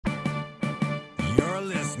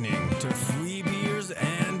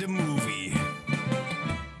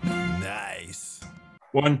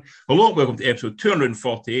One. Hello, welcome to episode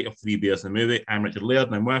 248 of Three Beers in the Movie. I'm Richard Laird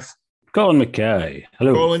and I'm with Colin Mackay.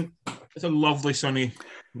 Hello. Colin. It's a lovely sunny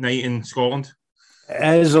night in Scotland.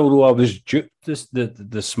 It is, although I was duped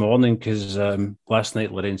this morning because last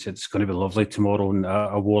night Lorraine said it's going to be lovely tomorrow, and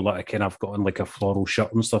I wore I've got on like a floral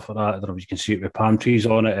shirt and stuff like that. I don't know if you can see it with palm trees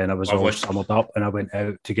on it, and I was all summered up, and I went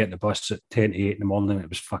out to get the bus at 10 to 8 in the morning, and it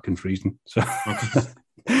was fucking freezing. So,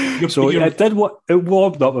 it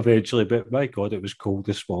warmed up eventually, but my God, it was cold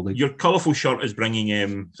this morning. Your colourful shirt is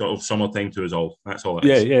bringing sort of summertime to us all. That's all it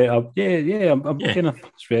is. I'm kind of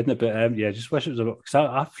spreading it, but just wish it was a bit, because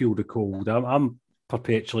I feel the cold. I'm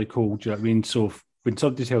perpetually cold, do you know what I mean? So when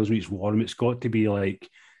somebody tells me it's warm, it's got to be like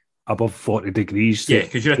above 40 degrees.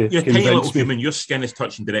 Because you're a tiny little human. Your skin is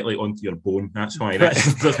touching directly onto your bone. That's why.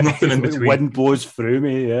 There's nothing in between. Wind blows through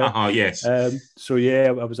me. Yeah. Yes. I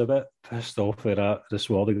was a bit pissed off at that this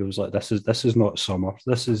morning. I was like, this is not summer.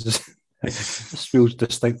 This feels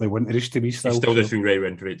distinctly winterish to me still. It still does feel very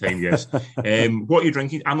wintry at times, yes. What are you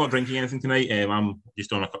drinking? I'm not drinking anything tonight. I'm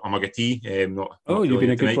just on a mug of tea. You've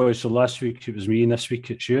been a good boy. So last week it was me, and this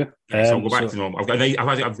week it's you. Yes, I'll go back to normal. I've got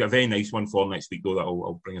a very nice one for next week, though, that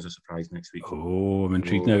I'll bring as a surprise next week. Oh, I'm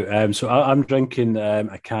intrigued now. So I'm drinking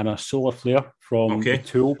a can of Solar Flare from the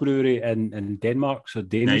Tool Brewery in Denmark, so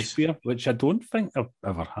Danish beer, which I don't think I've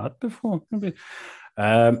ever had before. Maybe.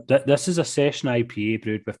 This is a session IPA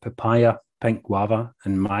brewed with papaya, pink guava,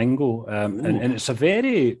 and mango, and it's a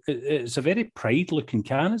very pride looking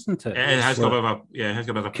can, isn't it? It has got a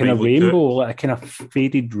bit of a kind of rainbow, like a kind of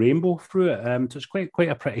faded rainbow through it. So it's quite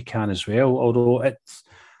a pretty can as well. Although I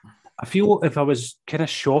feel if I was kind of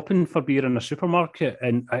shopping for beer in a supermarket,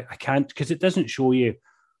 and I can't, because it doesn't show you.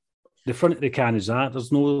 The front of the can is that.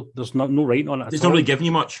 There's no writing on it. It's not really giving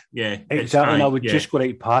you much. Yeah, exactly. And I would just go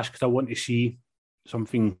right past because I want to see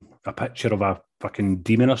a picture of a fucking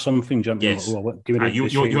demon or something. Do you know what I mean? You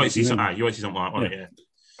want to see something like that on it,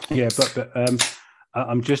 yeah. But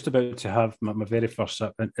I'm just about to have my very first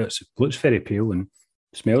sip. It looks very pale and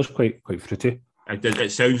smells quite fruity.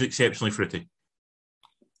 It sounds exceptionally fruity.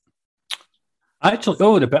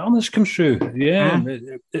 Actually, the bitterness comes through. Yeah,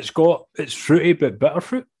 it's fruity but bitter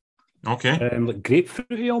fruit. Okay, like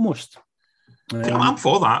grapefruity almost. I'm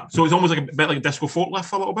for that. So it's almost like a bit like a disco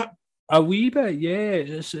forklift, a little bit. A wee bit,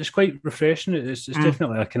 yeah. It's quite refreshing. It's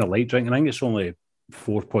definitely a kind of light drink. I think it's only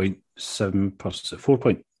 4.7%,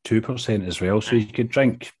 4.2% as well. So you could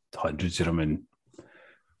drink hundreds of them in.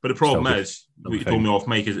 But the problem is, what you told me off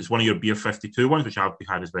mic, is it's one of your Beer 52 ones, which I've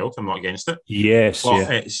had as well, so I'm not against it. Yes, but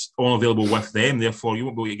it's only available with them, therefore you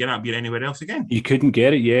won't be able to get that beer anywhere else again. You couldn't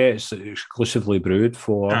get it, It's exclusively brewed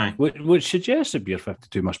for, which suggests that Beer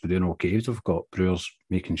 52 must be doing okay if they've got brewers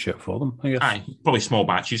making shit for them, I guess. Probably small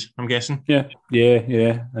batches, I'm guessing. Yeah.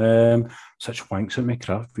 Such wanks at me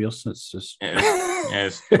craft beers. It's just...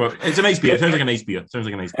 Yes, but it's a nice beer. It sounds like a nice beer.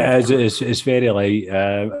 It's very light.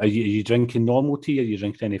 Are you drinking normal tea? Are you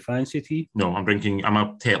drinking any fancy tea? No, I'm a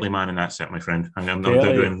Tetley man, and that's it, my friend. I'm not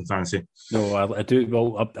doing anything fancy. No, I do.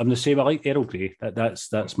 Well, I'm the same. I like Earl Grey.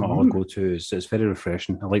 That's my other go-to. It's very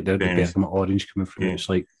refreshing. I like the bergamot orange coming through. Yeah. It's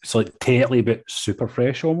like Tetley, but super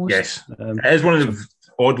fresh almost. Yes, it is one of the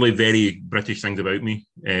oddly very British things about me.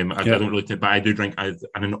 I don't really, but I do drink an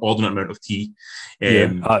inordinate amount of tea.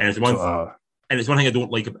 And it's one thing I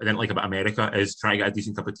didn't like about America is trying to get a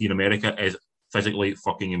decent cup of tea in America is physically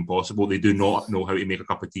fucking impossible. They do not know how to make a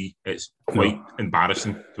cup of tea. It's quite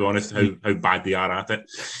embarrassing, to be honest, how bad they are at it.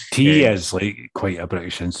 Tea is like quite a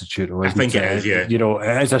British institute, I think it is, yeah. You know,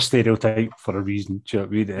 it is a stereotype for a reason. Do you know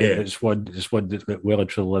what I mean? Yeah. It's one that well and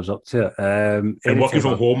truly lives up to it. And working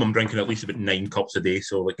from home, I'm drinking at least about 9 cups a day,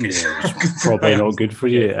 so it's probably not good for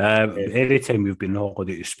you. Anytime we've been on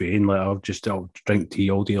holiday to Spain, I'll drink tea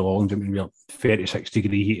all day long. Do you know what I mean? 36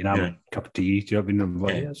 degree heat and have a cup of tea. Do you know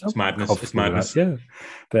what I mean? It's madness. It's madness. Yeah,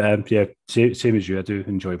 but same as you. I do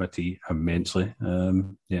enjoy my tea immensely.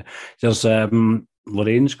 There's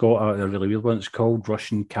Lorraine's got a really weird one. It's called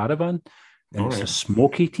Russian Caravan. And it's a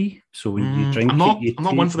smoky tea. So when you drink I'm not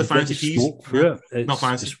one for the fancy teas. Not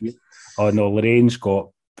fancy. It's weird. Oh no, Lorraine's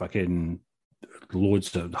got fucking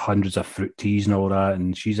loads of hundreds of fruit teas and all that,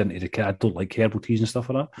 and she's into I don't like herbal teas and stuff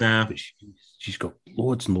like that. Nah. But she's got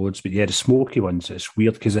loads and loads. But yeah, the smoky ones, it's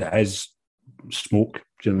weird because it is smoke.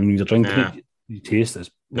 Do you know when you're drinking it, you taste it.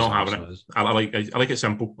 Not having it. I like it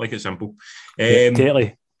simple.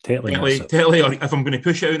 Tetley. Tetley, or if I'm going to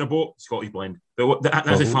push it out in a boat, Scottish blend. But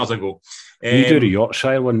that's as far as I go. We do the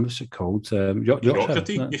Yorkshire one. What's it called? Yorkshire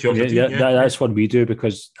tea. Yeah, that's one we do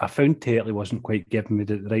because I found Tetley wasn't quite giving me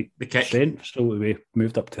the right strength, so we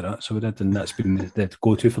moved up to that. So we did, and that's been the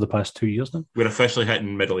go-to for the past 2 years now. We're officially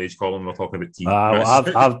hitting middle age, Colin. We're talking about tea.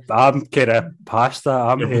 I'm kind of past that.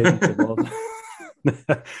 I'm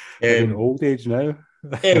heading old age now.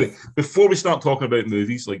 Anyway, before we start talking about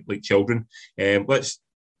movies like children, let's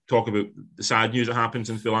talk about the sad news that happened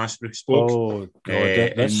since we last spoke. Oh,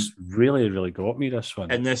 God, this really got me, this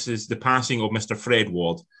one. And this is the passing of Mr. Fred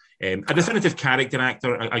Ward, a definitive character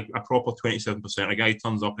actor, a proper 27%. A guy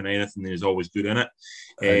turns up in anything and is always good in it.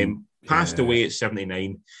 Passed away at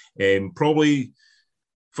 79. Probably,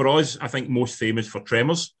 for us, I think most famous for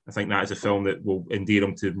Tremors. I think that is a film that will endear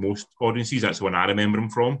him to most audiences. That's the one I remember him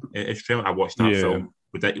from, is Tremors. I watched that film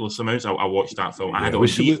ridiculous amounts. I watched that film. I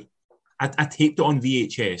taped it on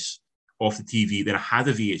VHS off the TV. Then I had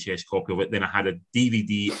a VHS copy of it. Then I had a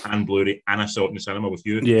DVD and Blu-ray, and I saw it in the cinema with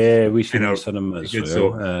you. Yeah, we saw it in the cinema as well.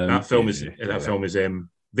 So that film is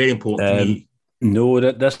very important to me. No,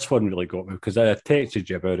 this one really got me because I texted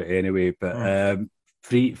you about it anyway. But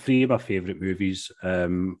three of my favourite movies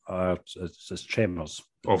are Tremors.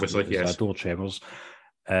 Obviously, yes. I adore Tremors.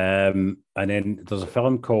 And then there's a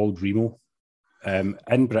film called Remo.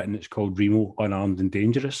 In Britain, it's called Remo, Unarmed and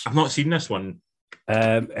Dangerous. I've not seen this one.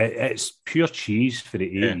 It's pure cheese for the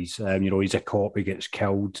 80s. He's a cop, he gets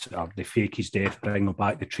killed, they fake his death, bring him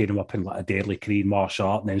back, they train him up in like a deadly Korean martial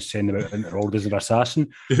art, and then send him out into the world as an assassin.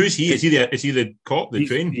 Who's he? Is he the cop, the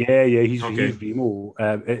train? Yeah, he's Remo.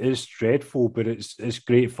 It is dreadful, but it's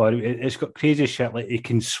great fun. It's got crazy shit like he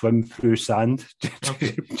can swim through sand.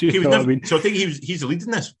 Okay. I mean? So I think he's the lead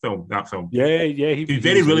in this film, that film. Yeah. He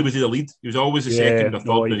very rarely was the lead. He was always the second or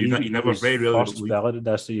third, he never very rarely was the lead. First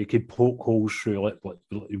this, so you could poke holes through like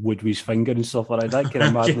wood with his finger and stuff like that. Kind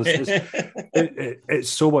of madness. It's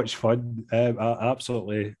so much fun. I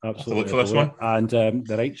absolutely look for this one. And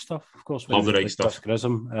The Right Stuff, of course. Love The Right Stuff. Gus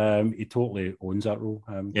Grissom, he totally owns that role.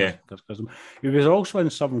 Gus Grissom. He was also in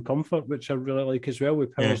Southern Comfort, which I really like as well,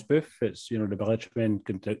 with Powers Booth. It's the militiamen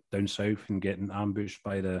going down south and getting ambushed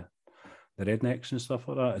by the rednecks and stuff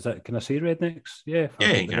like that. Is that? Can I say rednecks? Yeah, the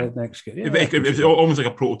rednecks. It was almost like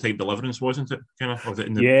a prototype Deliverance, wasn't it? Kind of. Was it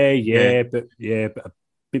in the, but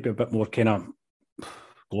maybe a bit more kind of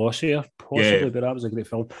glossier, possibly. But that was a great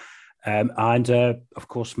film. And of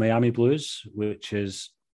course, Miami Blues, which is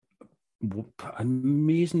an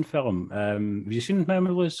amazing film. Have you seen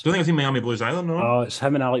Miami Blues? I don't think I've seen Miami Blues either, no. Oh, it's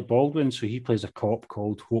him and Alec Baldwin. So he plays a cop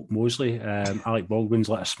called Hope Mosley. Alec Baldwin's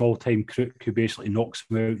like a small-time crook who basically knocks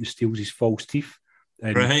him out and steals his false teeth.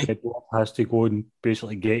 And Fred has to go and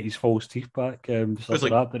basically get his false teeth back. It's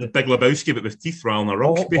like the Big Lebowski, but with teeth rather than a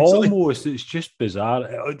rug, basically. Almost. It's just bizarre.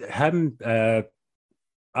 Him,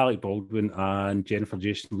 Alec Baldwin and Jennifer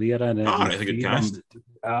Jason Leigh are in it. It's a good cast.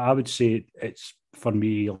 I would say it's, for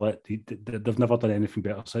me, they've never done anything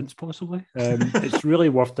better since, possibly. It's really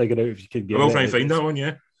worth digging out if you can get it. I will try and find that one,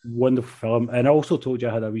 yeah. Wonderful film. And I also told you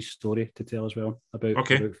I had a wee story to tell as well about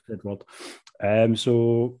Fred Ward.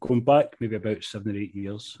 So going back maybe about 7 or 8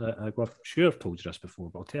 years, I'm sure I've told you this before,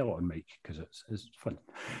 but I'll tell it on mic because it's fun.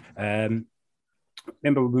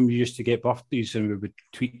 Remember when we used to get birthdays and we would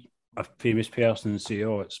tweet a famous person and say,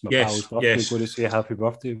 "Oh, it's my pal's birthday, I'm going to say happy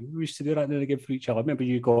birthday." We used to do that and again for each other. I remember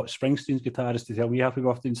you got Springsteen's guitarist to tell me happy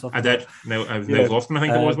birthday and stuff. I did. Nils Lofgren, I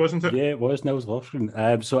think it was, wasn't it? Yeah, it was Nils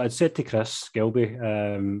Lofgren. So I'd said to Chris Gilby,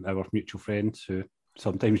 our mutual friend, who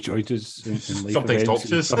sometimes joins us in sometimes talks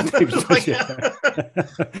to us,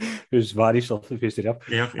 who's vanished off the face of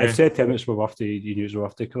the earth. I said to him it's my birthday, he knew it was my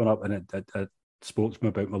birthday coming up, and it spoke to me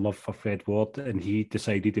about my love for Fred Ward, and he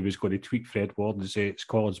decided he was going to tweet Fred Ward and say, "It's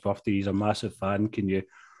Colin's birthday, he's a massive fan, can you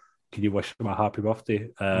wish him a happy birthday?"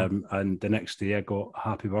 And the next day I got a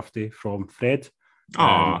happy birthday from Fred.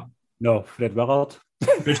 No, Fred Willard.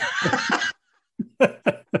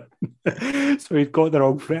 So he'd got the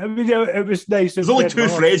wrong Fred. I mean, it was nice. There's only two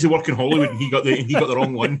Freds who work in Hollywood, and he got the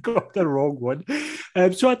wrong one. Got the wrong one.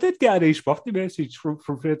 So I did get a nice birthday message from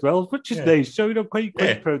Fred Willard, which is nice. So I'm quite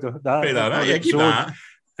proud of that. Keep that.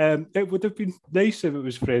 It would have been nice if it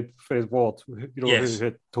was Fred Ward, who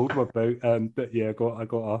had told him about. But I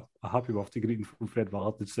got a happy birthday greeting from Fred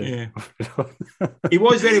Willard instead. He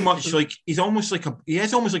was very much like he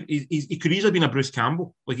could easily been a Bruce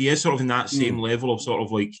Campbell. Like he is sort of in that same level of sort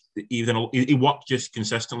of like even he worked just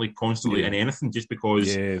consistently, constantly in anything, just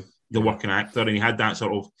because the working actor, and he had that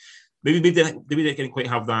sort of maybe they didn't quite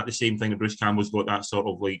have that the same thing that Bruce Campbell's got, that sort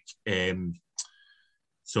of like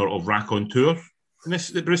sort of raconteur in this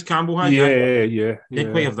that Bruce Campbell had. Yeah. He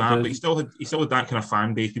didn't quite have that, but he still had that kind of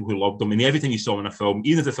fan base, people who loved him, and everything you saw in a film,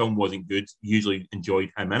 even if the film wasn't good, you usually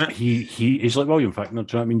enjoyed him in it. He's like William Fichtner.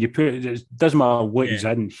 Do you know what I mean? It doesn't matter what he's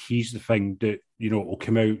in. He's the thing that will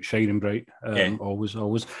come out shining bright. Always. He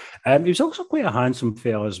was also quite a handsome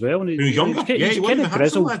fella as well. And he was younger. He was kind of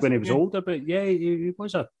grizzled when he was older, but he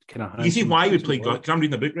was a kind of handsome. You can see why he would play Gus. I'm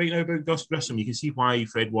reading a book right now about Gus Grissom. You can see why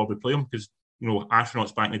Fred Ward would play him, because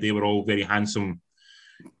astronauts back in the day were all very handsome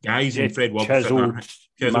guys, and Fred Ward chiseled,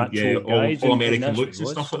 all American looks and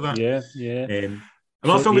stuff like that. Yeah.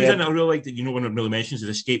 Another film he's in that I really like that when it really mentions is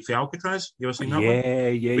Escape from Alcatraz. You ever seen that one? Yeah.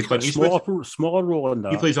 He's got a smaller role in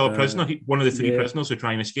that. He plays a prisoner, one of the three prisoners who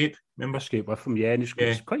try and escape. Remember? Escape with him, and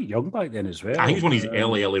he's quite young back then as well. I think it's one of his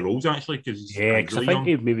early roles, actually. Because I think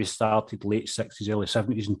he maybe started late 60s, early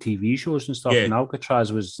 70s in TV shows and stuff, and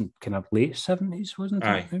Alcatraz was kind of late 70s, wasn't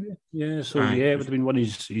it? Maybe? Yeah, so it would have been one of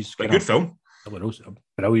his a good film. A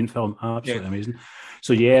brilliant film, absolutely amazing.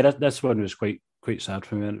 So this one was quite sad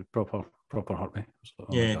for me, and proper hurt me.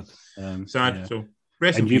 So, sad. So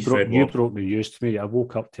rest in peace, Fred Ward. You broke the news to me. I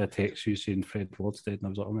woke up to a text you saying Fred Ward's dead, and I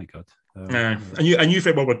was like, oh my god. I knew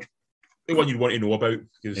Fred Ward would the one you'd want to know about,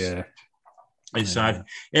 because it's sad.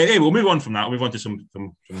 Anyway, we'll move on from that. We'll move on to some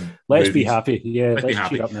Let's movies. be happy. Let's be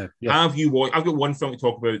happy. Up now. Yeah. Have you watched? I've got one film to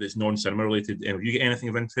talk about that's non-cinema related. Have you got anything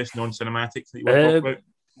of interest, non-cinematic, that you want to talk about?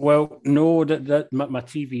 Well, no, that my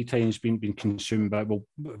TV time's been consumed by,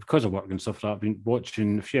 because of work and stuff. I've been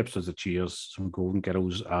watching a few episodes of Cheers, some Golden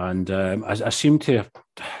Girls, and I seem to,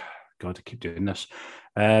 God, I keep doing this.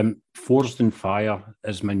 Forged in Fire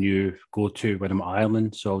is my new go-to when I'm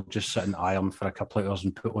Ireland, so I'll just sit in Ireland for a couple of hours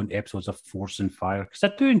and put on episodes of Forged in Fire, because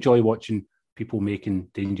I do enjoy watching people making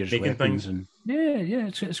dangerous weapons, and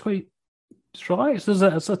it's quite. It's relaxed.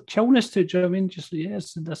 There's a chillness to it. Do you know what I mean? Just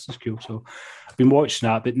this is cool. So I've been watching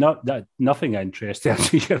that, but nothing interesting.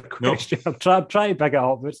 To your question, I've tried to pick it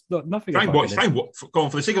up, but it's nothing. Try and watch. For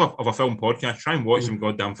the sake of a film podcast, try and watch some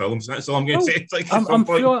goddamn films. That's all I'm going to say. It's like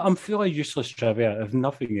I'm feeling useless trivia. If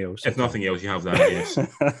nothing else, you have that. Yes.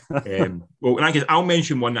 Well, in that case, I'll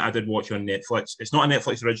mention one that I did watch on Netflix. It's not a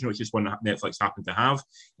Netflix original. It's just one that Netflix happened to have.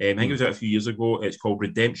 I think it was out a few years ago. It's called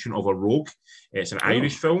Redemption of a Rogue. It's an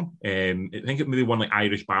Irish film. I think it maybe won like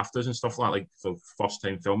Irish BAFTAs and stuff like for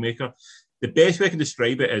first-time filmmaker. The best way I can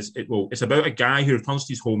describe it is it's about a guy who returns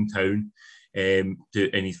to his hometown,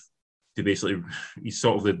 he's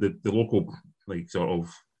sort of the local like sort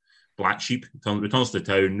of black sheep. Returns to the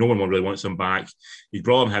town. No one really wants him back. His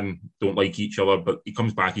brother and him don't like each other, but he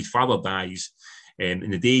comes back. His father dies, and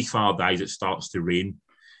the day his father dies, it starts to rain.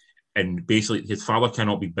 And basically, his father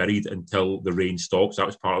cannot be buried until the rain stops. That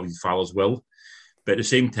was part of his father's will. But at the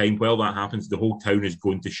same time, while that happens, the whole town is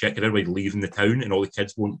going to shit. Everybody's leaving the town, and all the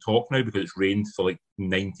kids won't talk now because it's rained for like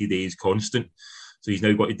 90 days constant. So he's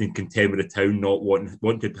now got to contend with the town not wanting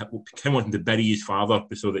to bury his father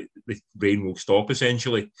so that the rain will stop,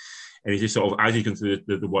 essentially. And he's just sort of, as he's going through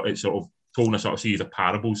it's sort of told in a sort of series of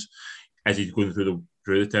parables as he's going through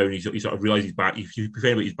the town. He sort of realises you find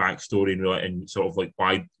out his backstory and sort of like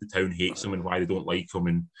why the town hates him and why they don't like him,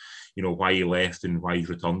 and why he left and why he's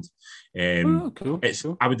returned. Cool.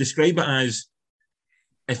 I would describe it as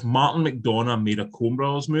if Martin McDonagh made a Coen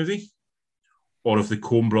Brothers movie, or if the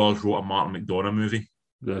Coen Brothers wrote a Martin McDonagh movie.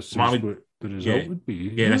 That's what the result would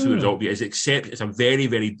be. Yeah, that's what the result would be. It's a very,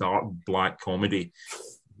 very dark black comedy.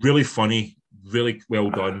 Really funny, really well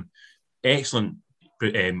done. Excellent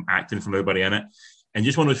acting from everybody in it. And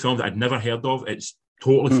just one of those films that I'd never heard of. It's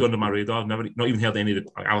totally flew under my radar. I've not even heard any of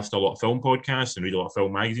the. I listen to a lot of film podcasts and read a lot of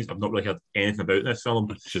film magazines. I've not really heard anything about this film.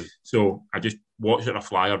 So I just watched it on a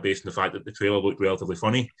flyer based on the fact that the trailer looked relatively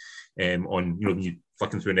funny. On when you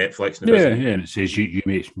flicking through Netflix. And it says you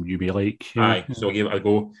may like. Aye, so I gave it a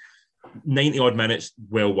go. 90 odd minutes,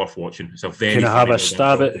 well worth watching. It's a very. Can I have a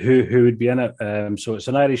stab at who would be in it? So it's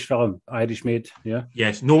an Irish film, Irish made. Yeah.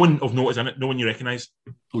 Yes, no one of note is in it. No one you recognise.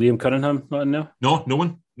 Liam Cunningham not in there. No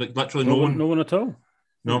one. Like literally no one. No one at all.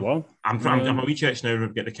 No. Oh, wow. I'm a wee checks now to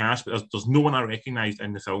get the cast, but there's no one I recognised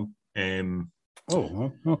in the film.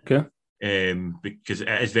 Okay. Because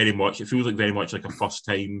it is very much. It feels like very much like a first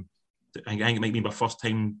time. I think it might be my first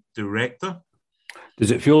time director.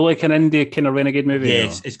 Does it feel like an indie kind of renegade movie?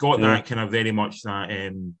 Yes, it's got that kind of very much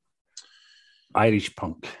that Irish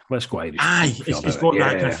punk. Let's go Irish. Aye, it's got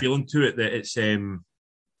that kind of feeling to it that it's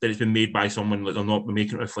been made by someone that they're not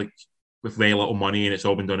making it with very little money, and it's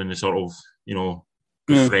all been done in the sort of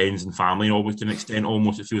with friends and family, almost to an extent.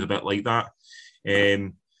 Almost it feels a bit like that.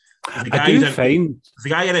 The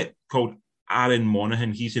guy in it called Aaron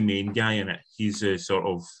Monaghan. He's the main guy in it. He's sort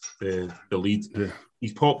of the lead.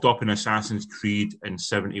 he's popped up in Assassin's Creed in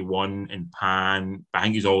 '71 and Pan. But I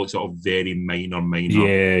think he's all sort of very minor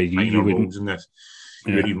roles in this.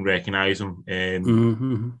 You wouldn't even recognise him.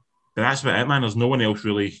 But that's about it, man. There's no one else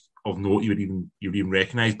really of note you would even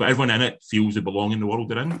recognise. But everyone in it feels they belong in the world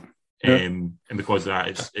they're in. And because of that,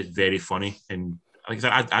 it's very funny. And like I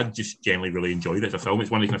said, I just generally really enjoyed it as a film.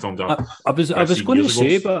 It's one of the kind of films I was going to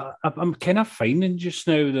say, but I'm kind of finding just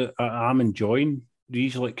now that I'm enjoying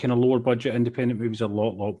these like kind of lower budget independent movies a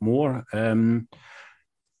lot more.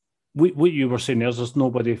 What you were saying there's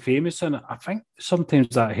nobody famous in it. I think sometimes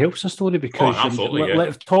that helps the story because like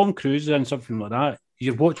if Tom Cruise is in something like that,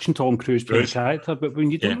 you're watching Tom Cruise play a character, but when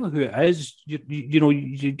you don't know who it is,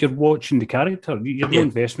 you're watching the character. You're no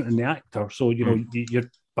investment in the actor, so you're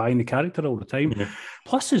buying the character all the time.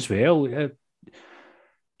 Plus, as well,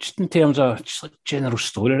 just in terms of just like general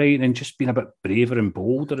story writing and just being a bit braver and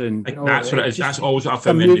bolder, and that's what it is. That's always what I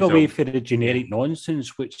found. Move away for the generic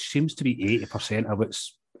nonsense, which seems to be 80% of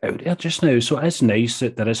what's out there just now. So it's nice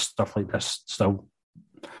that there is stuff like this still.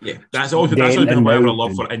 Yeah, that's what I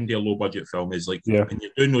love for indie low budget film is like when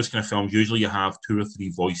you're doing those kind of films, usually you have 2 or 3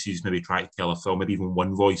 voices, maybe try to tell a film, maybe even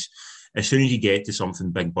one voice. As soon as you get to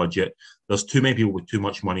something big budget, there's too many people with too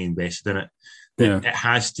much money invested in it. It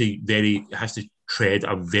has to tread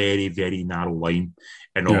a very, very narrow line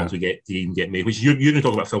in order to even get made. Which you're going to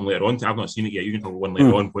talk about a film later on. I've not seen it yet. You can talk about one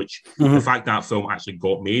later on. Which the fact that film actually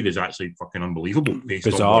got made is actually fucking unbelievable.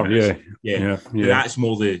 Bizarre, That's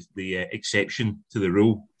more the exception to the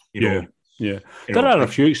rule. You know, there are a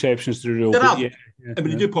few exceptions to the rule. I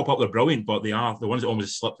mean, they do pop up. They're brilliant, but they are the ones that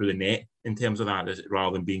almost slip through the net in terms of that,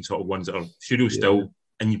 rather than being sort of ones that are studio still.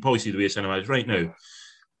 And you probably see the way cinema is right now.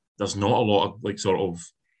 There's not a lot of like sort of.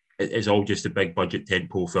 It's all just a big budget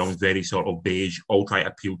tentpole films, very sort of beige, all try to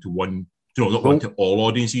appeal to one. Not one to all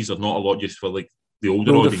audiences. There's not a lot just for like the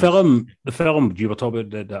older audience. The film you were talking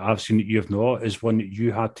about that I've seen that you've not is one that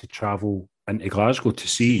you had to travel into Glasgow to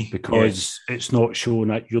see because it's not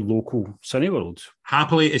shown at your local Cineworld.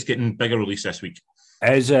 Happily, it's getting bigger release this week.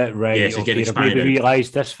 Is it right? Yes, it's getting expanded. Maybe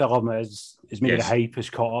realised this film is maybe the hype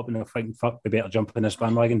is caught up and they're thinking, fuck, we better jump in this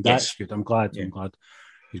bandwagon. That's good. I'm glad.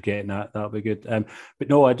 He's getting that. That'll be good. But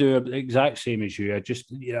no, I do the exact same as you. I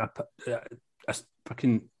just I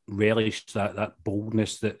fucking relish that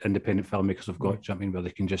boldness that independent filmmakers have got. Jumping where they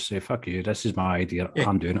can just say, "Fuck you, this is my idea.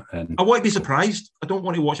 I'm doing it." And I want to be surprised. I don't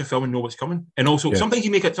want to watch a film and know what's coming. And also, sometimes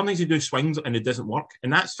you make it. Sometimes you do swings and it doesn't work,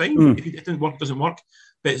 and that's fine. If it doesn't work.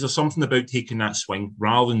 But there's something about taking that swing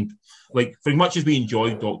rather than like, for as much as we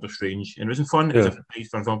enjoyed Doctor Strange and it wasn't fun, it was a nice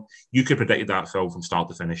fun film. You could predict that film from start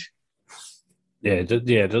to finish.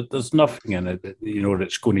 There's nothing in it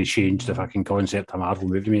that's going to change the fucking concept of Marvel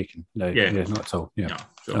movie making. No, not at all.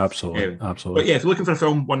 Absolutely. But if you're looking for a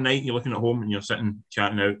film one night, and you're looking at home and you're sitting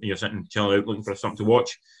chatting out, and you're sitting chilling out, looking for something to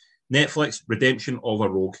watch, Netflix, Redemption of a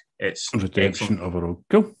Rogue. It's Redemption of a Rogue.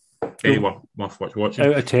 Cool. Very worth watching.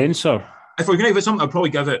 Out of 10, sir. If we're going to give it something, I'd probably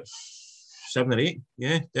give it 7 or 8.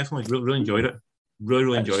 Yeah, definitely. Really enjoyed it.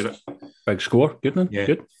 Really enjoyed it. Big score. Good, man. Yeah.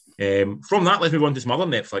 Good. From that, let's move on to some other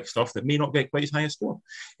Netflix stuff that may not get quite as high a score.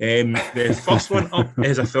 The first one up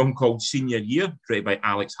is a film called Senior Year, created by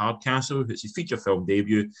Alex Hardcastle. It's his feature film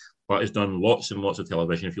debut, but has done lots and lots of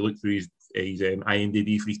television. If you look through his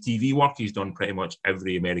IMDb for his TV work, he's done pretty much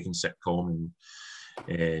every American sitcom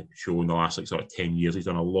and show in the last like sort of 10 years. He's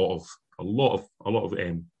done a lot of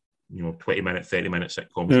 20-minute, 30-minute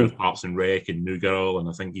sitcoms, Parks and Rec and New Girl, and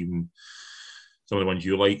I think even some of the ones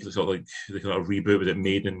you like, sort of like the kind of reboot with it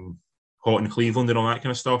Made in Hot in Cleveland and all that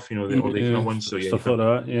kind of stuff, all the kind of ones. So stuff like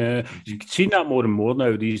that. Yeah, you can see that more and more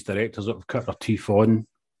now. These directors that have cut their teeth on,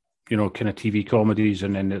 kind of TV comedies,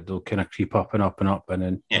 and then they'll kind of creep up and up and up, and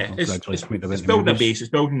then it's building a base. It's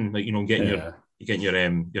building like getting your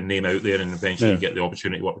name out there, and eventually you get the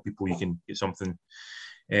opportunity to work with people. You can get something.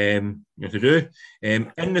 To do.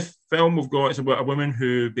 In the film, we've got it's about a woman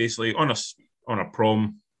who basically on a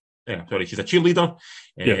prom. She's a cheerleader.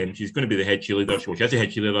 She's going to be the head cheerleader. She is the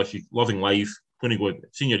head cheerleader. She's loving life. Going to go.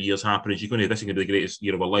 Senior year's happening. This is going to be the greatest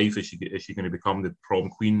year of her life. Is she going to become the prom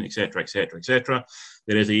queen, etc., etc., etc.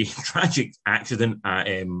 There is a tragic accident at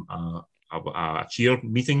a cheer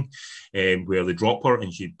meeting where they drop her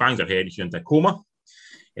and she bangs her head and she's into a coma.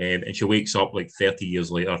 And she wakes up like 30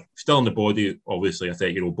 years later, still in the body, obviously a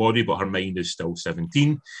 30-year-old body, but her mind is still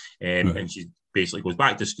 17. And she basically goes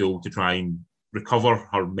back to school to try and recover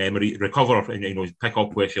her memory, and pick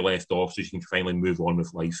up where she left off so she can finally move on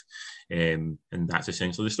with life. And that's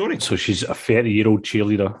essentially the story. So she's a 30-year-old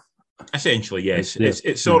cheerleader? Essentially, yes.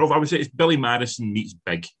 It's sort of, I would say, it's Billy Madison meets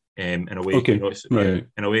Big in a way. Okay.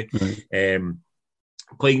 In a way. Right.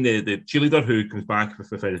 playing the cheerleader who comes back with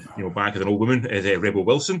back as an old woman is Rebel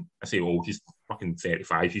Wilson. I say old, she's fucking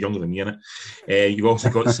 35. She's younger than me in it. You've also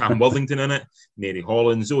got Sam Worthington in it, Mary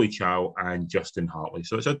Holland, Zoe Chow, and Justin Hartley.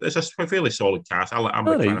 So it's a fairly solid cast. I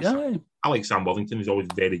like Sam Worthington. He's always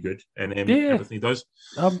very good in everything he does.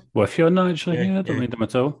 I'm with you on that, actually. I don't need him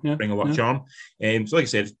at all. Yeah. Bring a lot of charm. So like I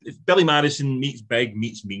said, if Billy Madison meets Big,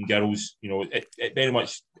 meets Mean Girls, it very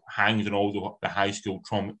much hangs on all the high school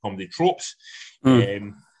comedy tropes.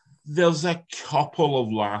 There's a couple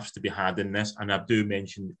of laughs to be had in this, and I do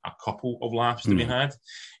mention a couple of laughs to be had,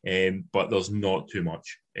 but there's not too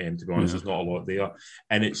much. To be honest, there's not a lot there,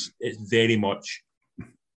 and it's very much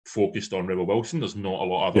focused on Rebel Wilson. There's not a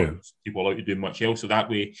lot of other people out to do much else. So that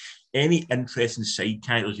way, any interesting side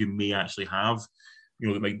characters you may actually have,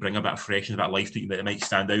 that might bring a bit of freshness, a bit of life to you, that might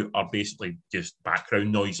stand out, are basically just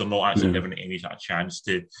background noise. They're not actually given any sort of chance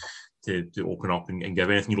to open up and give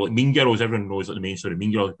anything. Like Mean Girls, everyone knows like the main story of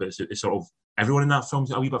Mean Girls, but it's sort of everyone in that film's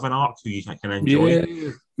got a wee bit of an arc who you can enjoy.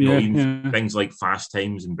 Things like Fast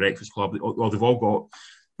Times and Breakfast Club, well, they've all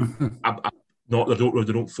got they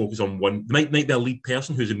don't focus on one. They might be a lead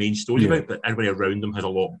person who's the main story about, but everybody around them has a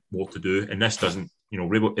lot more to do. And this doesn't,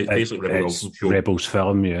 it's basically Rebel Wilson's show. Rebel's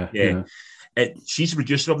film, yeah. She's the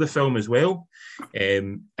producer of the film as well,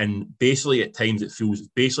 and basically at times it feels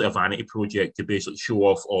basically a vanity project to basically show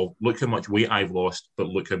off of look how much weight I've lost, but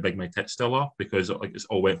look how big my tits still are, because it's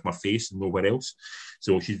all went from my face and nowhere else.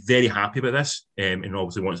 So she's very happy about this, and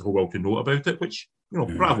obviously wants the whole world to know about it. Which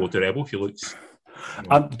bravo to Rebel. She looks.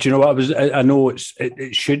 Do you know what I know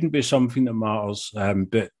it shouldn't be something that matters,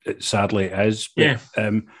 but sadly it is. But,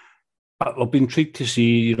 I'll be intrigued to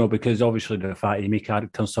see, because obviously the Fat Amy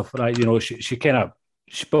character and stuff like that, she kind of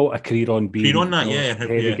built a career on being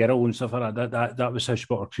heavy girl and stuff like that. That was how she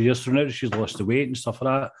built her career. So now she's lost the weight and stuff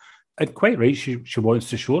like that. And quite right, she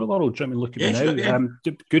wants to show the world. Do you know what I mean? Look at me now.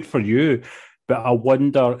 Good for you. But I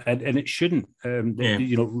wonder, and it shouldn't,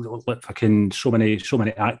 fucking so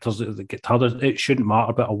many actors that get tired. It shouldn't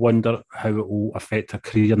matter, but I wonder how it will affect her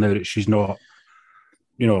career now that she's not.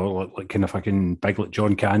 Like kind of fucking big like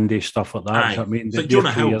John Candy, stuff like that. Aye. You know what I mean? So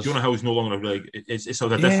Jonah Hill is no longer really. It's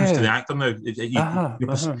sort of a difference to the actor now.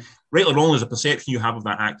 Right or wrong, there's a perception you have of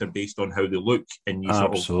that actor based on how they look, and you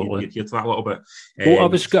sort of adhere to that a little bit. Well,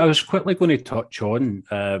 I was quickly going to touch on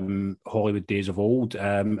Hollywood Days of Old,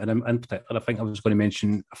 and in particular, I think I was going to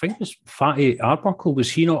mention. I think it was Fatty Arbuckle.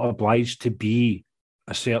 Was he not obliged to be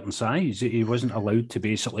a certain size? He wasn't allowed to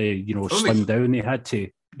basically, slim down. He had to.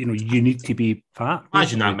 You need to be fat.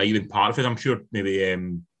 Imagine that might have been part of it. I'm sure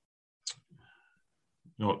maybe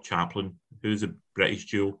not Chaplin. Who's the British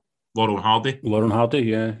Jew? Laurel Hardy.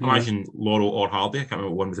 Yeah. Imagine Laurel or Hardy. I can't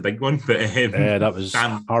remember one was the big one, but that was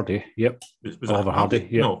Hardy. Yep. Was Oliver Hardy?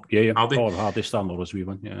 Yep. No, yeah. Hardy. Oliver Hardy. Stanley was a wee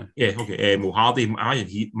one. Yeah. Yeah. Okay. Well, Hardy.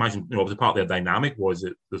 Imagine the part of their dynamic was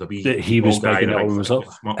that there's a wee. That he was big and everyone was up.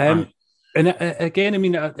 And again, I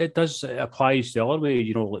mean, it applies the other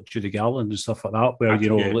way, like Judy Garland and stuff like that, where,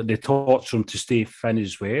 they torture him to stay thin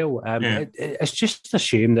as well. It's just a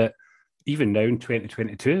shame that even now in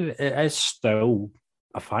 2022, it is still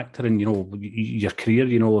a factor in, your career,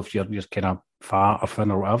 if you're kind of fat or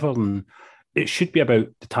thin or whatever. And it should be about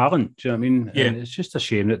the talent, do you know what I mean? Yeah. And it's just a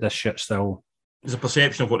shame that this shit still... There's a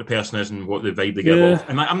perception of what the person is and what the vibe they give off.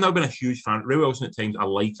 And I'm not been a huge fan. Ray Wilson at times I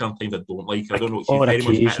like her, at times I don't like her. I don't know. She's very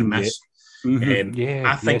much hit and miss.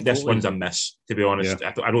 I think this one's a miss, to be honest.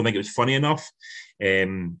 Yeah. I don't think it was funny enough.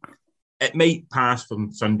 It might pass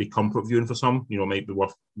from Sunday comfort viewing for some. It might be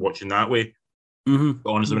worth watching that way. But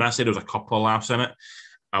honestly, when I said there was a couple of laughs in it,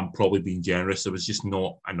 I'm probably being generous. There was just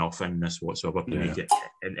not enough in this whatsoever to make it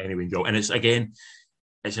in any way enjoyable. And it's like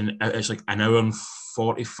an hour and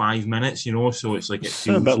 45 minutes, so it's like it's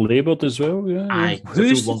a bit laboured as well. Yeah. Aye,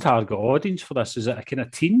 who's the target audience for this? Is it a kind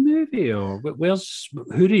of teen movie, or who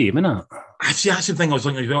are you aiming at? Actually, that's the thing I was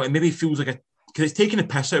thinking as well. It maybe feels like because it's taking a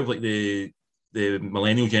piss out of like the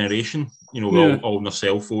millennial generation, all on their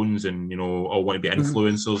cell phones and all want to be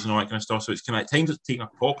influencers and all that kind of stuff. So it's kind of at times it's taking a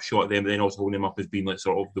pop shot at them, but then also holding them up as being like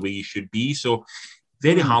sort of the way you should be. So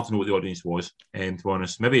very hard to know what the audience was. To be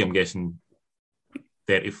honest, maybe I'm guessing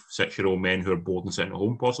 36-year-old men who are bored and sitting at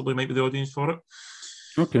home possibly might be the audience for it.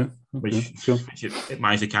 Okay. Which it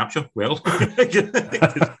managed to capture well.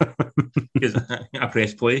 Because I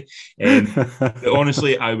press play. But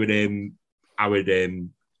honestly, I would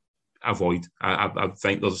avoid. I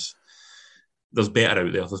think there's better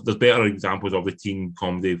out there. There's better examples of the teen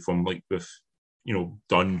comedy from with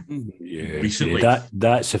done recently.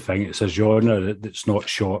 That's the thing. It's a genre that's not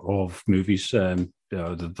short of movies.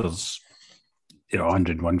 There's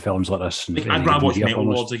 101 films like this. I'd rather watch Metal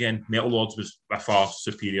Lords again. Metal Lords was a far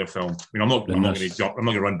superior film. I mean, I'm not going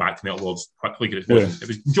to run back to Metal Lords quickly because it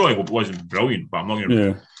was enjoyable, but it wasn't brilliant. But I'm not going to.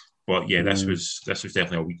 Yeah. But yeah, this was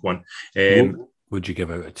definitely a weak one. What would you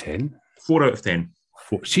give out of 10? 4 out of 10.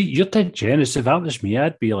 See, you're dead generous. If that was me,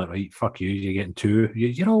 I'd be like, right, fuck you, you're getting 2.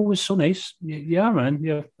 You're always so nice. Yeah, man.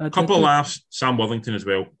 Yeah. A couple of laughs. Sam Worthington as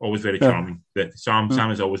well. Always very charming. Sam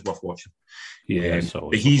is always worth watching. Yeah,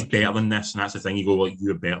 but he's better than this, and that's the thing. You go like,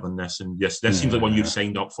 you're better than this, and this seems like one you've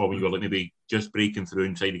signed up for when you were like maybe just breaking through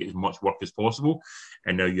and trying to get as much work as possible,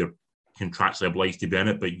 and now you're contractually obliged to be in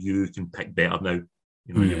it, but you can pick better now.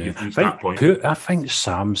 You've reached that point. I think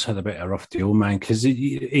Sam's had a bit of a rough deal, man, because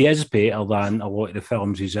he is better than a lot of the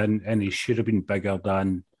films he's in, and he should have been bigger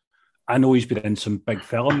than. I know he's been in some big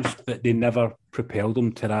films, but they never propelled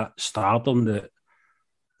him to that stardom that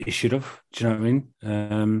he should have. Do you know what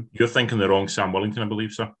I mean? You're thinking the wrong Sam Worthington, I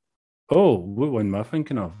believe, sir. Oh, what one am I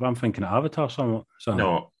thinking of? I'm thinking of Avatar.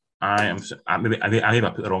 No, I am. Maybe I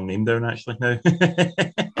put the wrong name down actually now.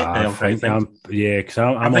 I think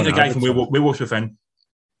a guy from Werewolf Within.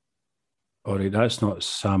 All right, that's not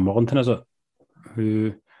Sam Worthington, is it?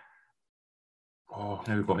 Who? Oh,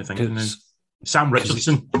 now we've got me thinking now. Sam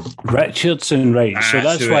Richardson. Richardson, right. So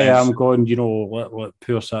that's why I'm going, what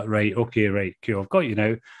poor that. Right, okay, right, cool. I've got you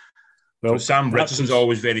now. Well, so Sam Richardson's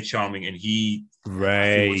always very charming, and he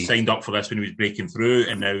signed up for this when he was breaking through,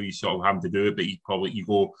 and now he's sort of having to do it, but you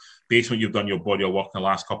go, based on what you've done your body of work in the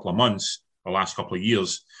last couple of months, or last couple of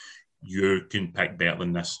years, you can pick better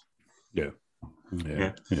than this. Yeah.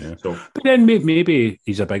 So, but then maybe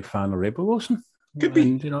he's a big fan of Rebel Wilson. Could be.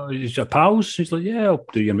 And, he's your pals. He's like, yeah, I'll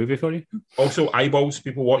do your movie for you. Also, Eyeballs.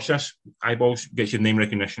 People watch this. Eyeballs gets your name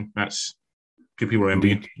recognition. That's people remember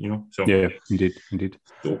you. So yeah, indeed.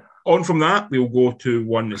 So on from that, we'll go to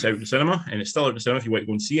one that's out in the cinema, and it's still out in the cinema if you want to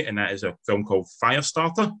go and see it. And that is a film called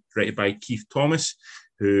Firestarter, directed by Keith Thomas,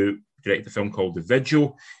 who directed a film called The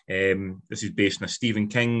Vigil. This is based on a Stephen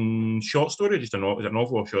King short story. Is it a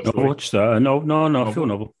novel or short story? I watched that. No, a full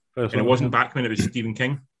novel. And it wasn't Bachman, it was Stephen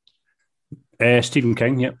King. Stephen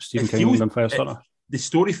King, yep. Stephen King and Firestarter. The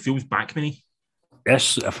story feels Bachman-y.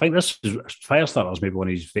 Yes, I think this is Firestarter is maybe one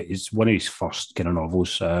of his first kind of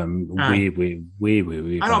novels. Way.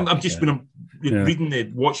 I'm just when I'm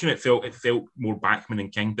reading watching it felt more Bachman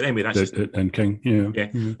and King. But anyway, that's just and King, yeah.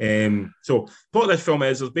 So part of this film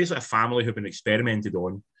is there's basically a family who've been experimented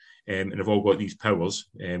on, and they've all got these powers.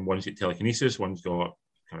 One's got telekinesis, one's got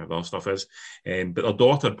kind of other stuff is. But their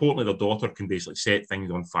daughter can basically set things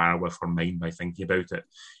on fire with her mind by thinking about it.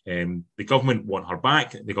 The government want her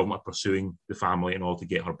back. The government are pursuing the family in order to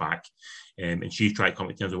get her back. And she's trying to come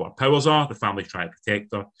to terms with what her powers are. The family's trying to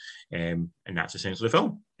protect her. And that's essentially the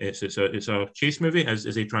film. It's a chase movie as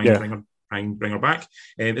they try and bring her back.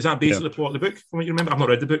 Is that basically the plot of the book, from what you remember? I've not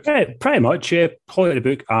read the book. Yeah, pretty much, yeah. Plot of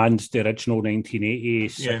the book and the original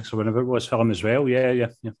 1986 or whenever it was film as well. Yeah.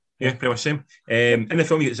 Yeah, pretty much same. In the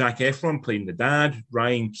film, you get Zac Efron playing the dad.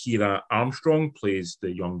 Ryan Keira Armstrong plays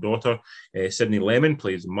the young daughter. Sydney Lemon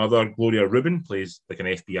plays the mother. Gloria Rubin plays like an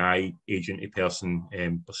FBI agent, a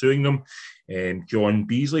person pursuing them. John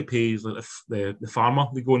Beasley plays like the farmer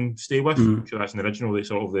they go and stay with. I'm sure that's an original. It's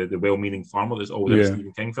sort of the well-meaning farmer that's always in a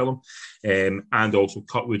Stephen King film. And also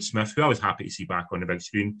Kurtwood Smith, who I was happy to see back on the big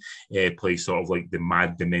screen, plays sort of like the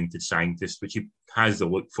mad, demented scientist, which he has the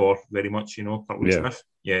look for very much, Kurtwood Smith.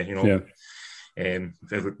 If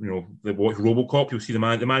ever, they watch RoboCop, you'll see the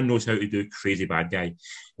man knows how to do crazy bad guy.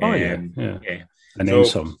 And then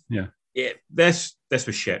some. Yeah, this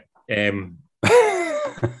was shit.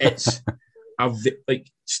 It's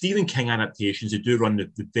like Stephen King adaptations. They do run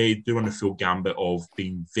the full gambit of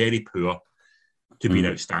being very poor to being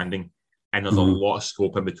outstanding, and there's a lot of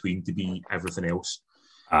scope in between to be everything else.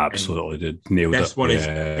 Absolutely, did nailed it. This one is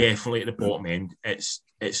definitely at the bottom end. It's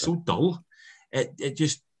so dull. It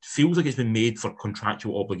just feels like it's been made for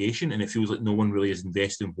contractual obligation, and it feels like no one really is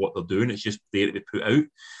invested in what they're doing. It's just there to be put out.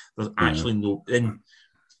 There's actually no. And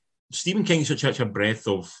Stephen King is such a breadth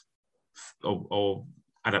of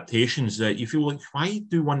adaptations that you feel like, why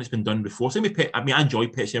do one that's been done before? I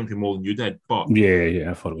enjoyed Pet Sematary more than you did, but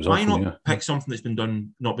I thought it was. Why not pick something that's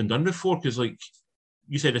not been done before? Because like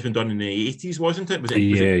you said, it's been done in the 80s, wasn't it? Was it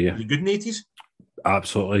good in the 80s?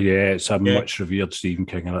 Absolutely, yeah. It's a much revered Stephen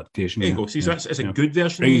King adaptation. There you go. See, so it's a good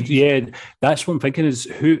version. Yeah, that's what I'm thinking. Is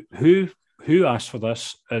who asked for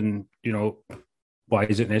this, and why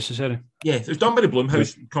is it necessary? Yeah, it was done by the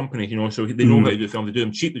Blumhouse company, so they know how to do film. They do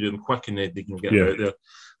them cheap, they do them quick, and they can get them out there.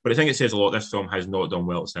 But I think it says a lot. This film has not done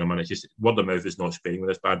well at cinema. It's just word of mouth is not spreading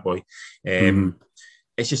with this bad boy. It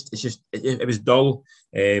was dull.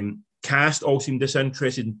 cast all seem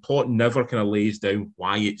disinterested. Plot never kind of lays down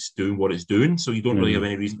why it's doing what it's doing, so you don't really have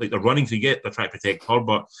any reason. Like they're running to get, they're trying to protect her,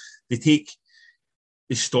 but they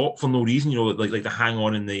stop for no reason. Like they hang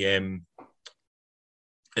on in the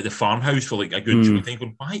at the farmhouse for like a good chunk of time.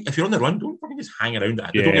 Going, why? If you're on the run, don't fucking just hang around.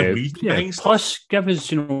 They don't have reason behind stuff. Plus, give us,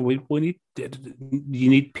 we need, you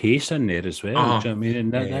need pace in there as well. Do you know what I mean?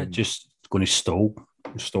 And that just going to stall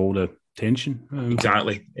the tension.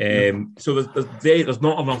 Exactly. So there's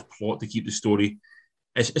not enough plot to keep the story.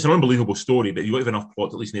 It's an unbelievable story, but you don't have enough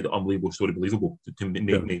plot to at least make the unbelievable story believable to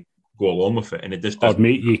make me go along with it. And it just doesn't. Or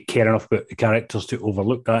make you care enough about the characters to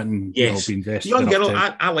overlook that and be invested. The young girl,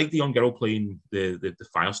 I like the young girl playing the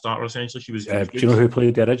fire starter. Essentially, she was. Do you know who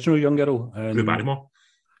played the original young girl? Drew Barrymore.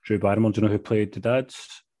 Drew Barrymore. Do you know who played the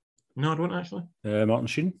dads? No, I don't actually. Martin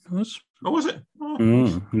Sheen was. Oh, was it?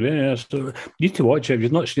 Oh, yeah. So you need to watch it. If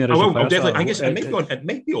you've not seen it, I'll definitely. I guess it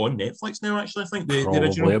might be on Netflix now. Actually, I think the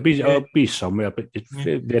original. It'll be somewhere, but it's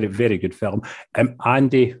very, very good film.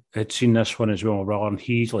 Andy had seen this one as well. And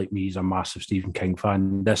he's like me. He's a massive Stephen King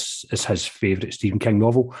fan. This is his favourite Stephen King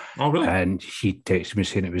novel. Oh, really? And he texted me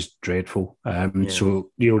saying it was dreadful.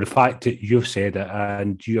 So the fact that you've said it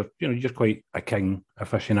and you're quite a King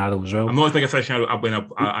aficionado as well. I'm not as big aficionado.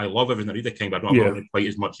 I love everything I read the King, but I'm not loving it quite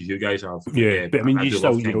as much as you guys have. Yeah, but I mean, you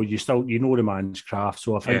know the man's craft.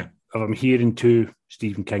 So if I'm hearing two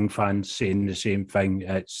Stephen King fans saying the same thing,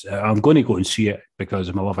 it's I'm going to go and see it because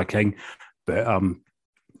I'm a love of King, but I'm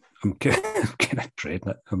kind of dreading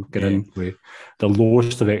it. I'm getting with the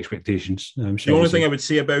lowest of expectations. The only thing I would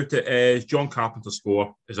say about it is John Carpenter's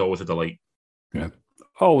score is always a delight. Yeah.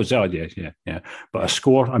 Oh, is that? Yeah. But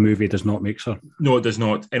a movie does not make so. No, it does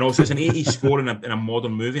not. And also, it's an 80s score in a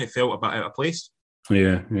modern movie, and it felt a bit out of place.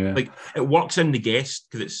 Yeah. Like, it works in The Guest,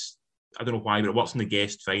 because it's, I don't know why, but it works in The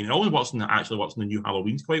Guest fine. It always works in the new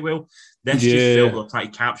Halloweens quite well. This just felt like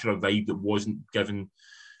trying to capture a vibe that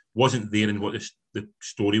wasn't there in what the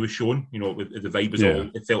story was shown. The vibe was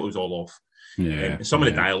it felt it was all off. Yeah. And some of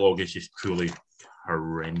the dialogue is just truly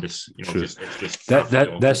horrendous. This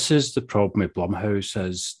is the problem with Blumhouse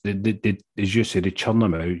is they as you say, they churn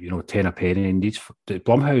them out, 10 a penny, and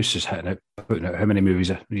Blumhouse is putting out how many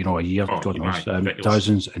movies a year? God knows,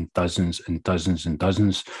 dozens and dozens and dozens and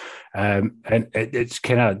dozens, and it's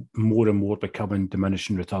kind of more and more becoming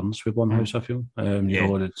diminishing returns with Blumhouse. I feel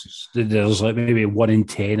there's like maybe 1 in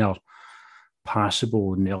 10 are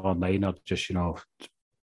passable, and the other 9 are just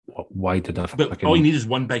why did I? But all you need is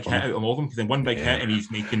one big hit out of all of them, because then one big hit and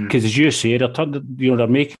he's making. Because as you say, they're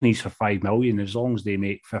making these for $5 million. As long as they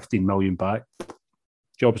make $15 million back,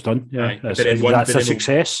 job's done. Yeah, that's a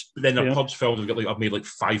success. But then their Purge films have got I've made like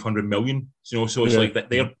 500 million. So it's like that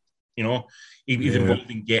they're he's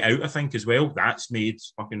involved in Get Out, I think, as well. That's made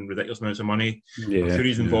fucking ridiculous amounts of money. I'm sure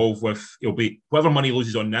he's involved with. He'll be whatever money he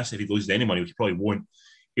loses on this. If he loses any money, which he probably won't,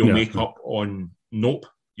 he'll make up on Nope.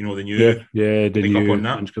 The new the new up on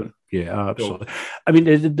that. Yeah, absolutely. So, I mean,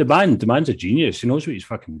 the man's a genius. He knows what he's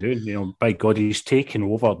fucking doing. By God, he's taken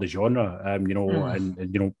over the genre.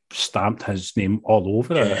 And stamped his name all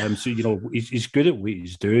over it. So he's good at what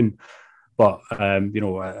he's doing. But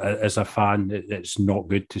as a fan, it's not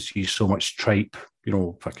good to see so much tripe.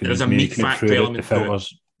 Fucking there's a meat factory element the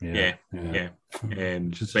filters. Yeah.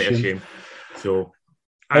 It's quite a shame. So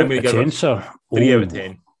I'm going to give it 3 out of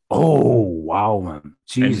 10. Oh, wow, man.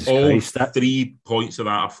 Jesus Christ. 3 points of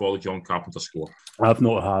that are for the John Carpenter score. I've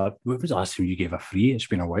not had... When was the last time you gave a 3? It's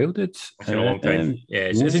been a while, dude. It's been a long time.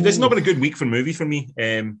 It's not been a good week for movies for me.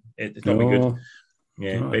 It's not been good.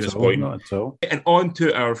 Yeah, very disappointing. Not at all. And on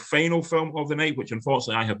to our final film of the night, which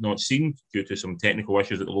unfortunately I have not seen due to some technical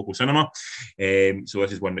issues at the local cinema. So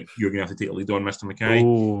this is one that you're going to have to take a lead on, Mr. Mackay.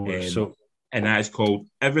 And that is called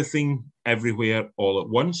Everything, Everywhere, All at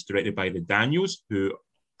Once, directed by the Daniels, who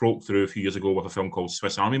broke through a few years ago with a film called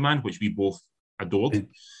Swiss Army Man, which we both adored.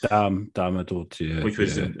 Damn adored, yeah. Which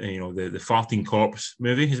was, the farting corpse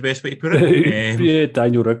movie, is the best way to put it.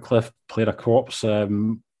 Daniel Radcliffe played a corpse,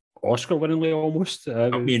 Oscar-winningly almost.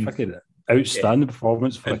 Fucking outstanding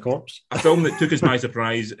performance for a corpse. A film that took us by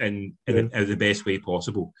surprise in the best way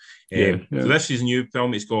possible. So this is a new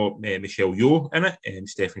film. It's got Michelle Yeoh in it,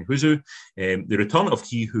 Stephanie Hsu, the return of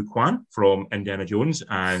Ke Huy Quan from Indiana Jones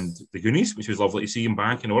and The Goonies, which was lovely to see him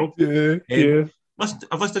back in the world.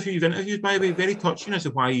 I've listened to a few interviews, by the way, very touching as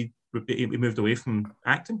to why he moved away from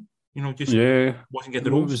acting. Wasn't getting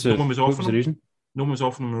the roles. No one was offering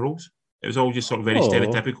him the roles. It was all just sort of very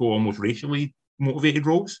stereotypical, almost racially motivated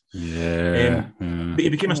roles. But he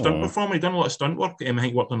became a stunt performer. He'd done a lot of stunt work. I think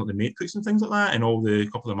he worked on The Matrix and things like that, and a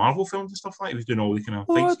couple of the Marvel films and stuff like that. He was doing all the kind of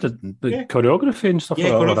things. The choreography and stuff like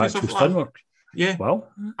that, or actual stunt work. Yeah, well,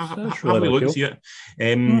 have a look and see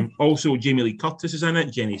it. Also, Jamie Lee Curtis is in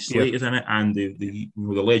it, Jenny Slate is in it, and the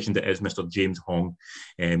legend that is Mr. James Hong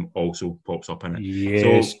also pops up in it.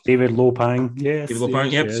 Yes, so, David Lopang. Yes, David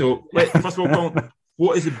Lopang. Yep. Yes. So, first of all, Colin,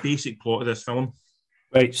 what is the basic plot of this film?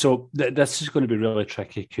 Right. So this is going to be really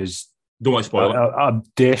tricky because don't want to spoil it. I'm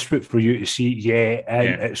desperate for you to see. Yeah,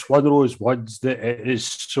 and it's one of those ones that it is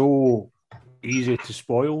so easy to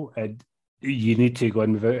spoil, and you need to go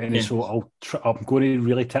in without any. Yeah. So I'm going to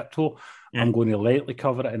really tiptoe. Yeah. I'm going to lightly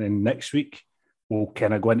cover it, and then next week we'll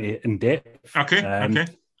kind of go into it in depth. Okay. Okay.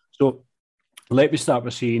 So let me start by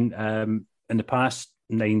saying, in the past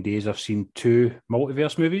 9 days, I've seen 2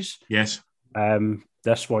 multiverse movies. Yes.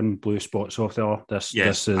 This one blew spots off there. This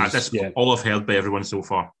is all I've heard by everyone so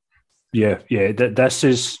far. Yeah. This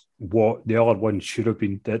is what the other one should have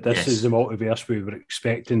been. This is the multiverse we were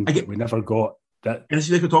expecting, but we never got. That. And it's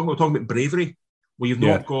like we're talking about bravery, where you've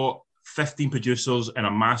not got 15 producers and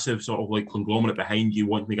a massive sort of like conglomerate behind you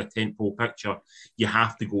want to make a tentpole picture. You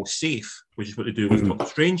have to go safe, which is what they do with Doctor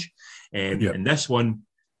Strange. And this one,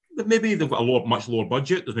 maybe they've got a much lower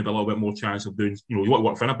budget. There's maybe a little bit more chance of doing, you want to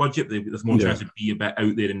work within a budget. There's more chance to be a bit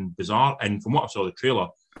out there and bizarre. And from what I saw the trailer,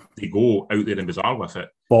 they go out there and bizarre with it.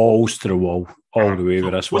 Balls to the wall all the way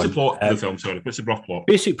with this one. What's the plot of the film? Sorry, what's the rough plot?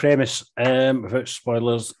 Basic premise, without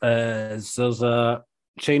spoilers, is there's a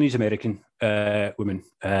Chinese American woman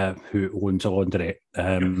who owns a laundrette.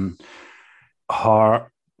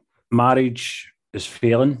 Her marriage is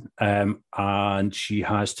failing, and she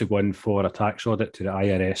has to go in for a tax audit to the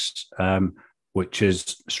IRS, which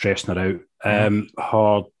is stressing her out.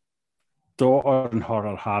 Her daughter and her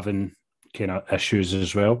are having kind of issues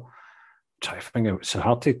as well. I think it's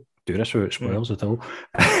hard to do this without spoilers at all.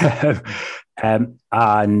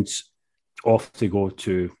 And off to go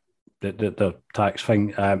to the tax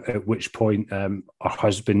thing, at which point her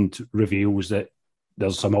husband reveals that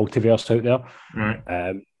there's a multiverse out there.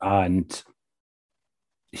 Right. And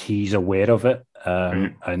he's aware of it,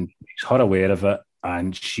 and makes her aware of it,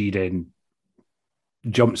 and she then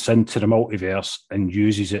jumps into the multiverse and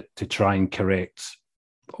uses it to try and correct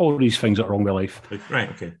all these things that are wrong with life. Right,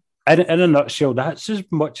 okay. In a nutshell, that's as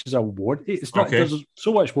much as I want. It's not. There's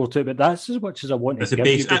so much more to it, but that's as much as I want. That's the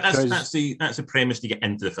base. That's the premise to get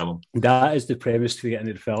into the film. That is the premise to get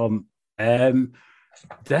into the film.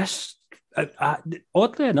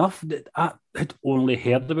 Oddly enough, I had only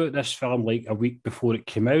heard about this film like a week before it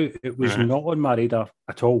came out. It was not on my radar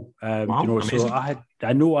at all. Wow, so I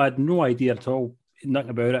had no idea at all,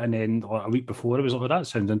 nothing about it. And then a week before, I was like, that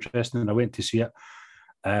sounds interesting, and I went to see it.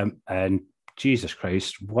 And Jesus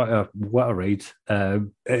Christ, what a ride!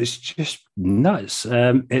 It's just nuts.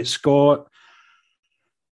 It's got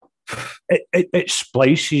it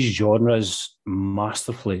splices genres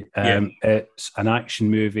masterfully. It's an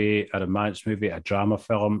action movie, a romance movie, a drama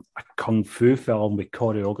film, a kung fu film with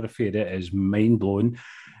choreography that is mind blowing.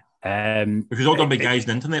 Which was all done by guys on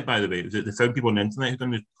the internet, by the way. They found people on the internet who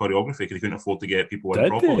done the choreography because they couldn't afford to get people in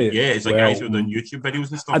properly. Yeah, it's like guys who are doing YouTube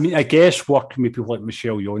videos and stuff. I mean, I guess working with people like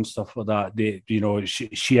Michelle Yeoh and stuff like that,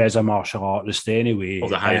 she is a martial artist anyway.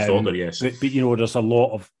 Of the highest order, yes. But there's a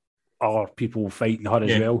lot of other people fighting her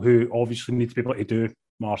as well who obviously need to be able to do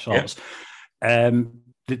martial arts. The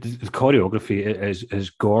choreography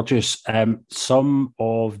is gorgeous. Some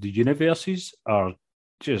of the universes are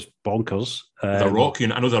just bonkers. I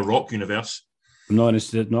know the Rock universe. I'm not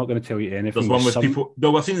going to tell you anything. There's one with people.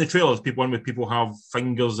 No, I've seen the trailers. One with people have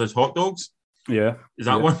fingers as hot dogs. Yeah, is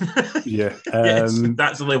that one? Yeah, yes,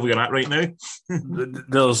 that's the level you're at right now.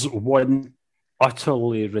 There's one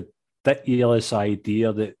utterly ridiculous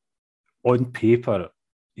idea that, on paper,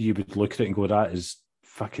 you would look at it and go, "That is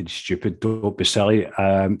fucking stupid. Don't be silly."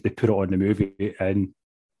 They put it on the movie and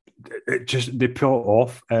they pull it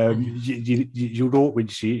off. You know when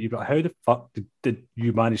you see it, but how the fuck did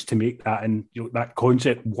you manage to make that and that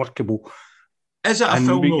concept workable? Is it a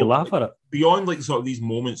film you laugh at it? Beyond like sort of these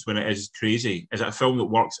moments when it is crazy? Is it a film that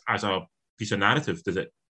works as a piece of narrative? Does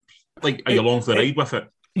it are you along for the ride with it?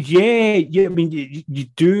 Yeah. I mean, you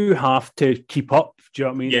do have to keep up. Do you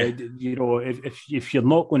know what I mean? Yeah. If you're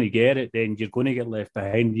not going to get it, then you're going to get left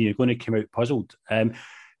behind. You're going to come out puzzled.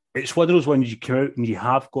 It's one of those ones you come out and you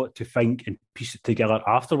have got to think and piece it together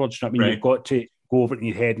afterwards. You know what I mean? Right. You've got to go over it in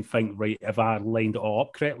your head and think, right, have I lined it all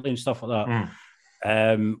up correctly and stuff like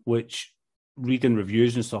that? Which, reading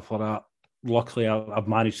reviews and stuff like that, luckily I've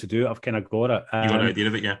managed to do it. I've kind of got it. You got an idea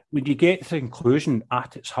of it, yeah. When you get to the conclusion,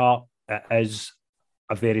 at its heart, it is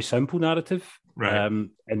a very simple narrative. Right.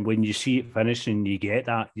 And when you see it finish and you get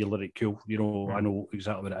that, you're like, cool, I know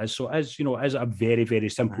exactly what it is. So it is a very, very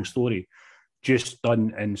simple story, just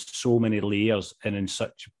done in so many layers and in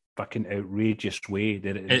such fucking outrageous way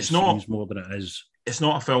that it seems not more than it is. It's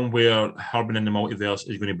not a film where Herbin in the multiverse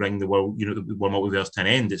is going to bring the world, the world multiverse to an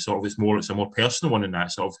end. It's a more personal one in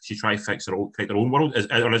that. Sort of, she try to create her own world, or is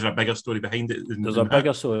there a bigger story behind it? There's a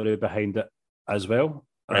bigger story behind it as well.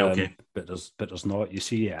 Right, okay. But there's not. You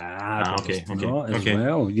see, okay.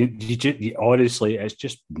 Well. You honestly, it's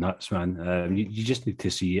just nuts, man. You just need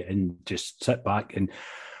to see it and just sit back and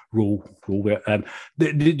roll with it.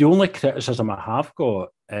 The only criticism I have got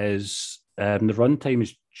is the runtime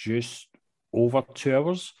is just over 2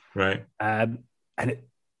 hours, right? And it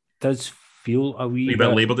does feel a wee bit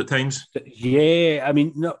laboured at times. Yeah, I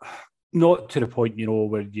mean, not to the point,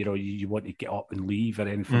 where you want to get up and leave or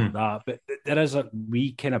anything like that. But there is a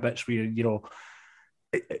wee kind of bits where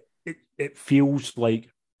it feels like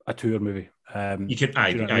a tour movie. You could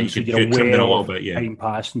trim it a little bit, yeah. Time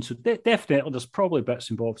passing, so definitely there's probably bits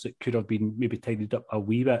and bobs that could have been maybe tidied up a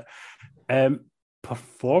wee bit.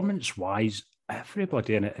 Performance-wise,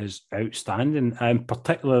 everybody in it is outstanding,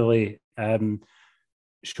 particularly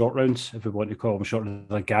short rounds, if we want to call him short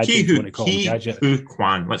rounds, like Gadget.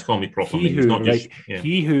 Kwan, let's call him proper names.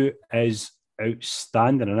 He who is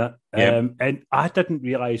outstanding in it. And I didn't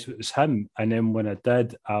realise it was him, and then when I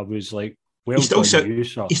did, I was like, well, he still sounds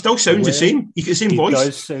the same. He got the same voice. He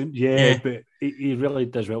does sound, but he really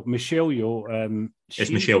does well. Michelle Yeoh. It's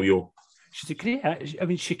Michelle Yeoh. She's a great. I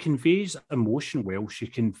mean, she conveys emotion well. She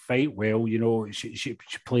can fight well. She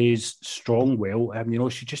plays strong well.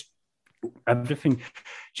 She just everything.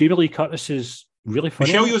 Jamie Lee Curtis is really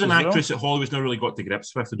funny. Michelle Yeoh's an actress that Hollywood's never really got to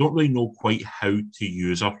grips with. They don't really know quite how to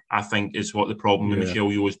use her, I think, is what the problem with Michelle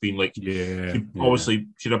Yeoh has been. Like, obviously,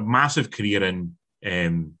 she had a massive career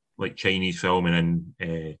in like Chinese film and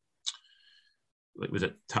in was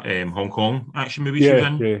it Hong Kong action movies she was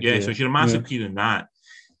in? So she had a massive career in that.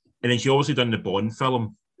 And then she obviously done the Bond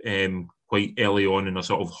film quite early on in her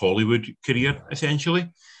sort of Hollywood career,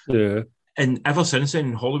 essentially. Yeah. And ever since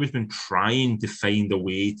then, Hollywood's been trying to find a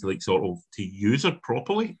way to to use her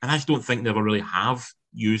properly. And I just don't think they ever really have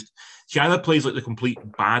used. She either plays like the complete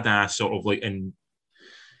badass in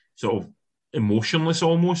sort of emotionless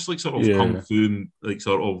almost, like sort of kung fu, like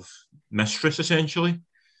sort of mistress, essentially.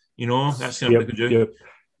 That's kind of what they do.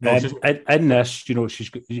 In this,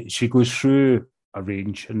 she goes through a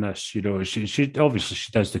range in this, she obviously she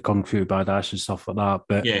does the kung fu badass and stuff like that,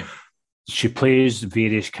 but she plays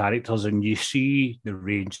various characters and you see the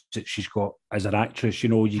range that she's got as an actress.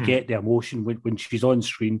 You get the emotion when she's on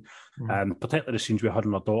screen, particularly the scenes with her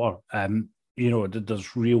and her daughter.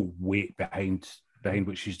 There's real weight behind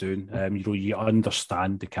what she's doing. You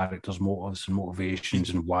understand the character's motives and motivations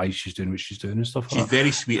and why she's doing what she's doing and stuff like that. She's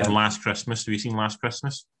very sweet in Last Christmas. Have you seen Last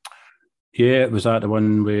Christmas? Yeah, was that the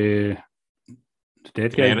one with the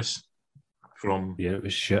dead guy? It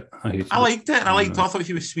was shit. I liked it. I thought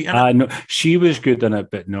she was sweet in it. No, she was good in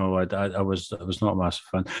it, but no, I was not a massive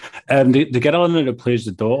fan. The girl in it that plays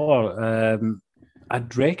the daughter,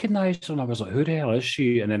 I'd recognised her and I was like, who the hell is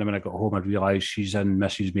she? And then when I got home, I realised she's in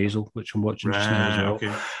Mrs. Maisel, which I'm watching just now as well.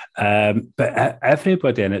 Okay. But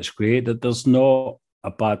everybody in it's great. There's not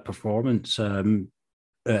a bad performance. Jamie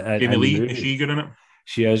Lee, is she good in it?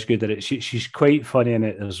 She is good at it. She's quite funny in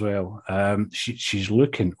it as well. She's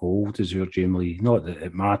looking old as well, Jamie Lee. Not that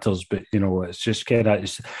it matters, but it's just kind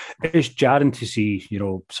of it's jarring to see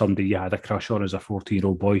somebody you had a crush on as a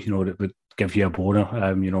 14-year-old boy. That would give you a boner.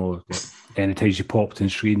 Anytime you popped on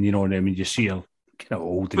screen, and I mean you see her kind of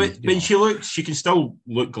old. But when she can still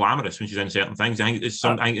look glamorous when she's in certain things. I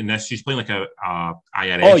think in this she's playing like a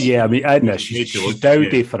IRS. Oh yeah, I mean in this she's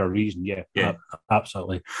dowdy for a reason. Yeah.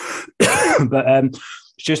 Absolutely. But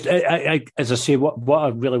it's just I as I say, what I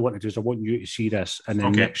really want to do is I want you to see this, and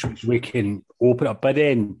then next week we can open up. But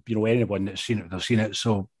then anyone that's seen it, they've seen it,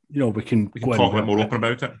 so we can talk a bit more open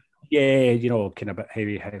about it. Yeah, kind of a bit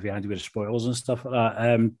heavy-handed with the spoilers and stuff like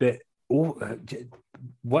that. But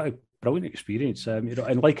what a brilliant experience. And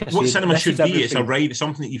like I said, what cinema should be, it's a ride. It's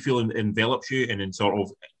something that you feel envelops you and then sort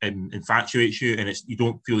of infatuates you, and you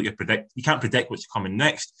don't feel like you can't predict what's coming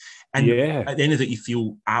next. And at the end of it, you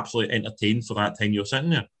feel absolutely entertained for that time you're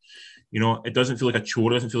sitting there. It doesn't feel like a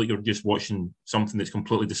chore. It doesn't feel like you're just watching something that's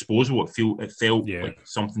completely disposable. It felt like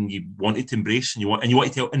something you wanted to embrace and you want to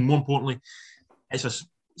tell. And more importantly, it's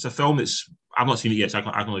a film that's I've not seen it yet, so I'm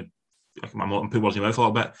not putting words in your mouth a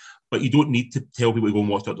little bit, but you don't need to tell people to go and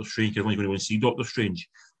watch Doctor Strange. Everyone's going to go and see Doctor Strange,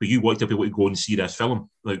 but you want to tell people to go and see this film,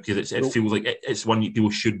 because it feels like it's one people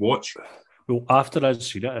should watch. Well, after I'd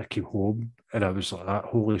seen it, I came home and I was like,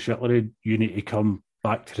 "Holy shit, Lorraine, you need to come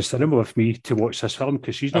back to the cinema with me to watch this film,"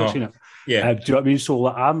 because she's not seen it. Yeah, do you know what I mean? So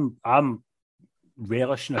I'm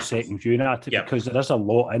relishing a second viewing at it because there is a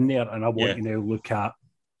lot in there, and I want to now look at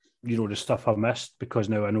the stuff I missed because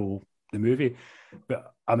now I know the movie.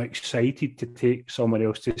 But I'm excited to take someone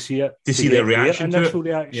else to see it. To see their reaction initial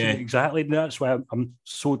reaction. Yeah. Exactly. And that's why I'm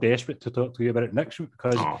so desperate to talk to you about it next week,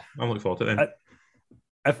 because I'm looking forward to it then.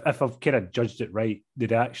 If I've kind of judged it right, the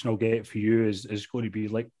reaction I'll get for you is going to be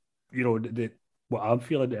like, what I'm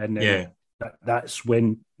feeling. And that's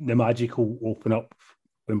when the magic will open up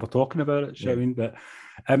when we're talking about it. I mean, but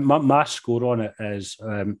my score on it is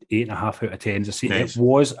 8.5 out of 10. As I say, nice. It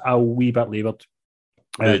was a wee bit laboured.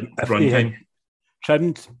 Runtime.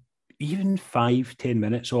 Trimmed even 5-10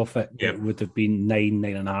 minutes off it, it would have been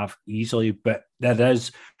 9.5 easily. But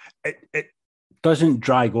it doesn't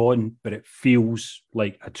drag on, but it feels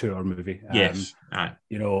like a 2-hour movie. Yes, and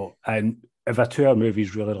if a 2-hour movie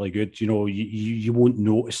is really, really good, you won't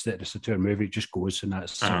notice that it's a 2-hour movie. It just goes, and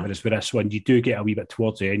that's whereas with this one, you do get a wee bit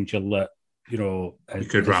towards the end. You're like, you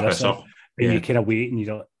could wrap this up, and you kind of wait, and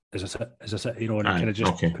you're like, is this it? And it kind of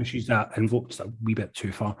just pushes that envelope a wee bit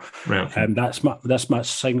too far. Right. That's my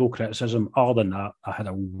single criticism. Other than that, I had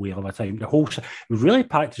a whale of a time. The whole really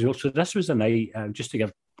packed as well. So this was the night, just to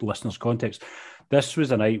give listeners context, this was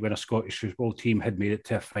the night when a Scottish football team had made it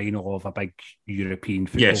to a final of a big European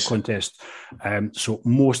football contest. So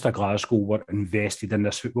most of Glasgow were invested in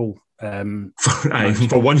this football.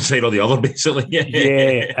 For one side or the other,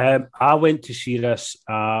 basically. I went to see this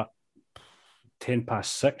 6:10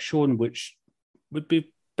 showing, which would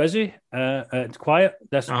be busy and quiet.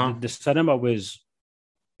 The cinema was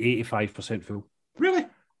 85% full. Really?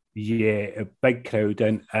 Yeah, a big crowd.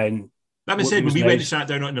 And that being said, when we went and sat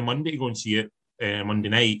down on the Monday to go and see it, Monday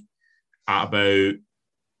night at about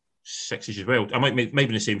 6ish as well. I might be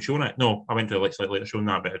the same show night. No, I went to a slightly later show than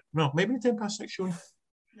that, but no, maybe the 6:10 show.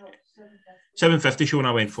 No, 7:50 show I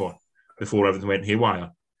went for before everything went haywire.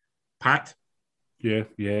 Packed.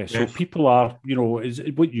 Yeah. So people are, is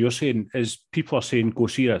what you're saying is people are saying go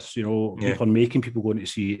see this. People are making people going to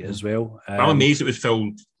see it as well. I'm amazed it was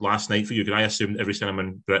filmed last night for you, because I assumed every cinema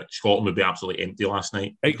in Scotland would be absolutely empty last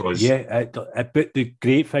night. But the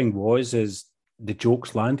great thing is the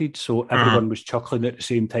jokes landed, so everyone was chuckling at the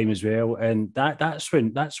same time as well, and that's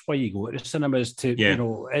why you go to the cinemas to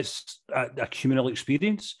it's a communal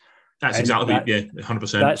experience. That's exactly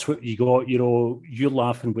 100%. That's what you got. You're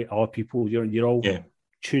laughing with other people. You're all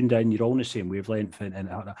tuned in. You're all on the same wavelength. And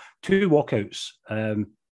 2 walkouts. I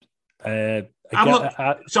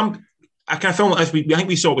kind of film as I think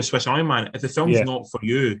we saw it with Swiss Army Man. If the film's not for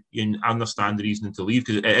you, you understand the reason to leave,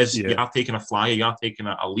 because it is you are taking a flyer, you are taking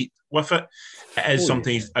a leap with it. It is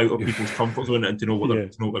sometimes out of people's comfort zone and to know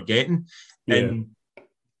what they're getting. And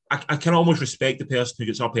I can almost respect the person who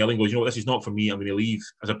gets up early and goes, this is not for me, I'm going to leave,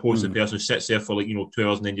 as opposed to the person who sits there for 2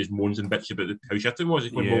 hours and then just moans and bitches about how shit it was.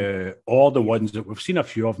 All the ones that we've seen a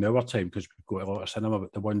few of in our time, because we've got a lot of cinema,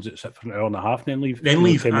 but the ones that sit for an hour and a half and then leave.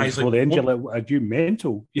 Before the end, you're like, are you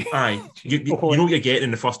mental? Aye. You know what you're getting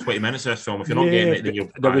in the first 20 minutes of this film. If you're not getting it, then you're...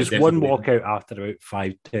 There was one walkout after about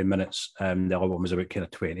 5-10 minutes. The other one was about kind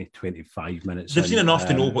of 20-25 minutes. They've seen enough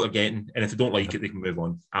to know what they're getting, and if they don't like it, they can move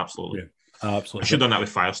on. Absolutely. Absolutely. I should have done that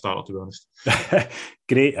with Firestarter, to be honest.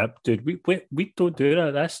 Great up, dude. We don't do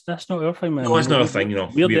that. That's not our thing, man. No, it's not our thing,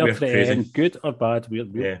 We're there for the end, good or bad.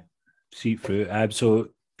 We're see it through. So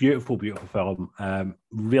beautiful film.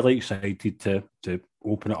 Really excited to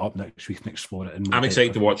open it up next week and explore it. I'm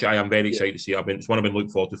excited to watch it. I am very excited to see it. It's one I've been looking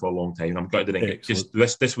forward to for a long time. I'm glad I didn't get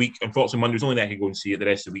just this week. Unfortunately, Monday was only that I could go and see it. The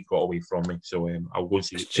rest of the week got away from me, so I'll go and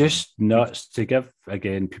see it. It's just nuts to give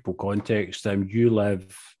again people context. You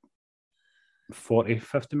live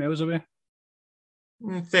 40-50 miles away?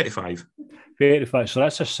 35. So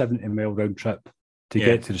that's a 70-mile round trip to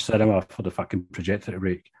get to the cinema for the fucking projector to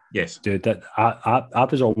break. Yes. Dude, I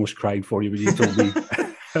was almost crying for you when you told me.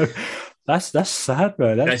 That's sad,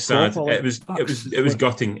 man. That's sad. It was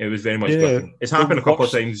gutting. It was very much gutting. It's happened a couple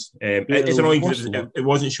of times. It's annoying because it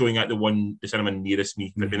wasn't showing at the cinema nearest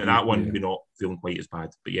me. But at that one, we're not feeling quite as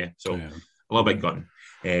bad. But a little bit gutting.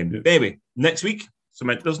 Anyway, next week, so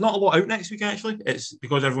there's not a lot out next week, actually. It's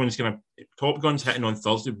because everyone's going to... Top Gun's hitting on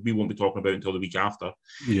Thursday. We won't be talking about it until the week after.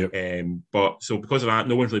 But so because of that,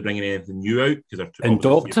 no one's really bringing anything new out. And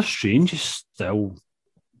Doctor Strange is still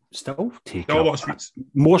taking a lot of screens.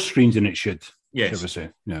 More screens than it should. Yes. Shall we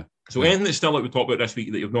say. Yeah. So anything that's still out we talk about this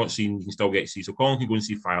week that you've not seen, you can still get to see. So Colin can go and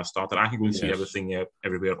see Firestarter. I can go and see everything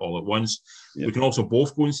everywhere all at once. Yep. We can also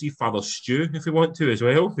both go and see Father Stew if we want to as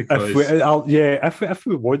well. Because if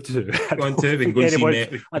we want to. We can go and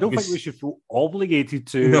see. I don't think we should feel obligated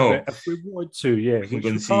to. No. But if we want to, we can go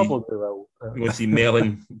and see. We're going to see Mel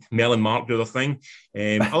and Mark do their thing.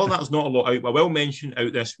 Other than that, there's not a lot out. I will mention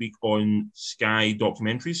out this week on Sky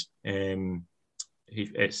documentaries.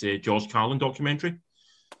 It's a George Carlin documentary.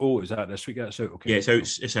 Oh, is that this week? That's out. Okay. Yeah, it's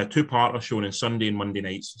out. It's a two-parter shown on Sunday and Monday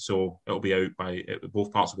nights, so it'll be out by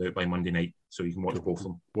both parts will be out by Monday night, so you can watch both of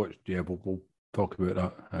them. We'll talk about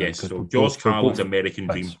that. Yes. So George Carlin's American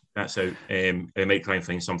Dream. That's out. I might try and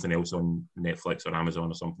find something else on Netflix or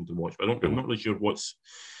Amazon or something to watch, but I'm not really sure what's.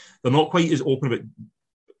 They're not quite as open about.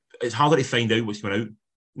 It's harder to find out what's coming out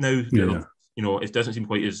now. Yeah. You know, it doesn't seem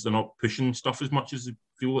quite as they're not pushing stuff as much as they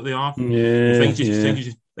feel that they are. Yeah, things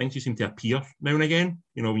just seem to appear now and again.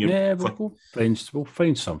 You know, when you're we'll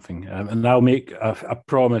find something, and I'll make a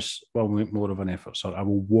promise. We'll make more of an effort. So I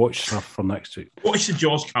will watch stuff for next week. Watch the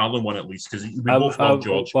George Carlin one at least, because we both love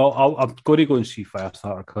George. Well, I'm going to go and see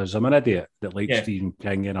Firestarter because I'm an idiot that likes Stephen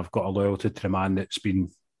King, and I've got a loyalty to the man that's been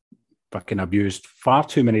fucking abused far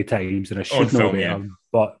too many times, and I should know better.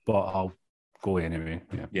 But I'll go anyway.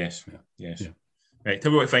 Yeah. Yes. Right,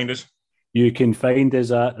 tell me where to find us. You can find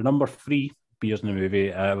us at the number 3 Beers in the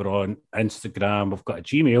Movie. We're on Instagram. We've got a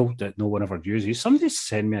Gmail that no one ever uses. Somebody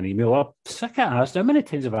send me an email. I'm sick of asking. How many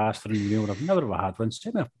times have I asked for an email and I've never ever had one?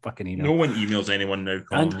 Send me a fucking email. No one emails anyone now,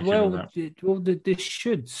 Colin. And they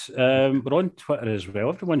should. We're on Twitter as well.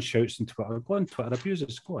 Everyone shouts on Twitter. Go on Twitter. Abuse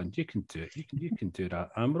us. Go on. You can do it. You can do that.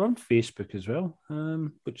 And we're on Facebook as well.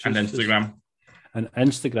 And Instagram. And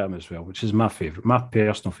Instagram as well, which is my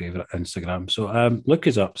personal favourite Instagram. So look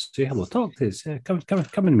us up, say hello, talk to us,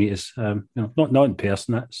 come and meet us. Not in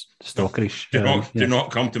person, that's stalkerish. Do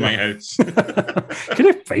not come to my house. Can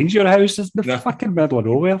I find your house? It's the fucking middle of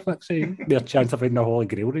nowhere. Fuck's sake. Be a chance of finding a Holy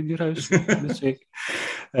Grail in your house. For goodness sake.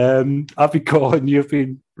 I've been Colin, you've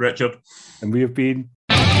been Richard, and we have been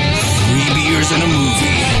 3 Beers and a Movie.